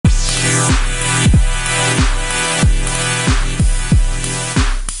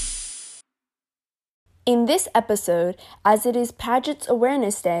In this episode, as it is Paget's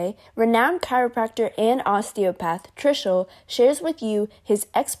Awareness Day, renowned chiropractor and osteopath Trishul shares with you his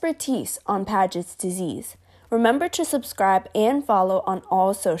expertise on Paget's disease. Remember to subscribe and follow on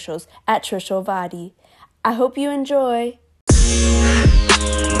all socials at Trishul Vadi. I hope you enjoy.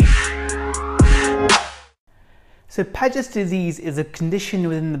 So Paget's disease is a condition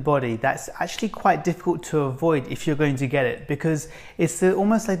within the body that's actually quite difficult to avoid if you're going to get it, because it's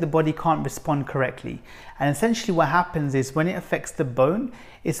almost like the body can't respond correctly. And essentially what happens is when it affects the bone,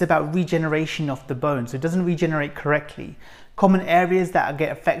 it's about regeneration of the bone, so it doesn't regenerate correctly. Common areas that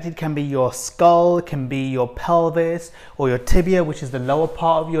get affected can be your skull, can be your pelvis, or your tibia, which is the lower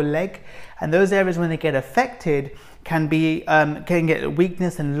part of your leg. And those areas, when they get affected, can get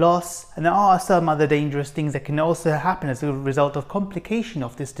weakness and loss, and there are some other dangerous things that can also happen as a result of complication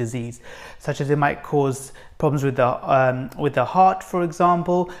of this disease, such as it might cause problems with the heart, for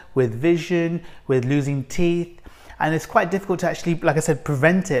example, with vision, with losing teeth. And it's quite difficult to actually, like I said,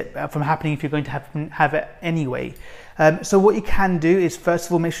 prevent it from happening if you're going to have it anyway. So what you can do is, first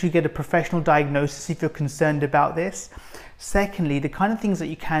of all, make sure you get a professional diagnosis if you're concerned about this. Secondly, the kind of things that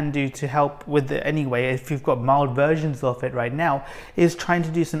you can do to help with it anyway, if you've got mild versions of it right now, is trying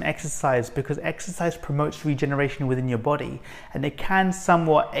to do some exercise, because exercise promotes regeneration within your body and it can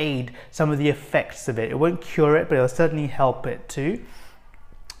somewhat aid some of the effects of it. It won't cure it, but it'll certainly help it too.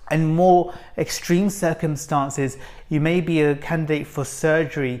 In more extreme circumstances, you may be a candidate for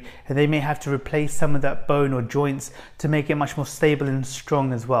surgery, and they may have to replace some of that bone or joints to make it much more stable and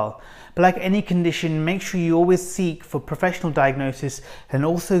strong as well. But like any condition, make sure you always seek for professional diagnosis, and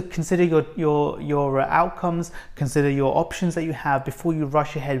also consider your outcomes, consider your options that you have before you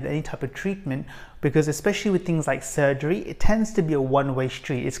rush ahead with any type of treatment, because especially with things like surgery, it tends to be a one-way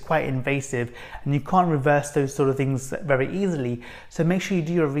street. It's quite invasive and you can't reverse those sort of things very easily. So make sure you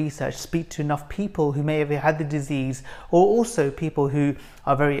do your research, speak to enough people who may have had the disease, or also people who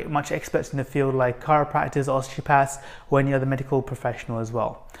are very much experts in the field, like chiropractors, osteopaths, or any other medical professional as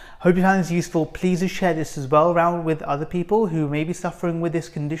well. Hope you found this useful. Please do share this as well around with other people who may be suffering with this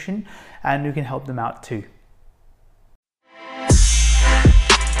condition and who can help them out too.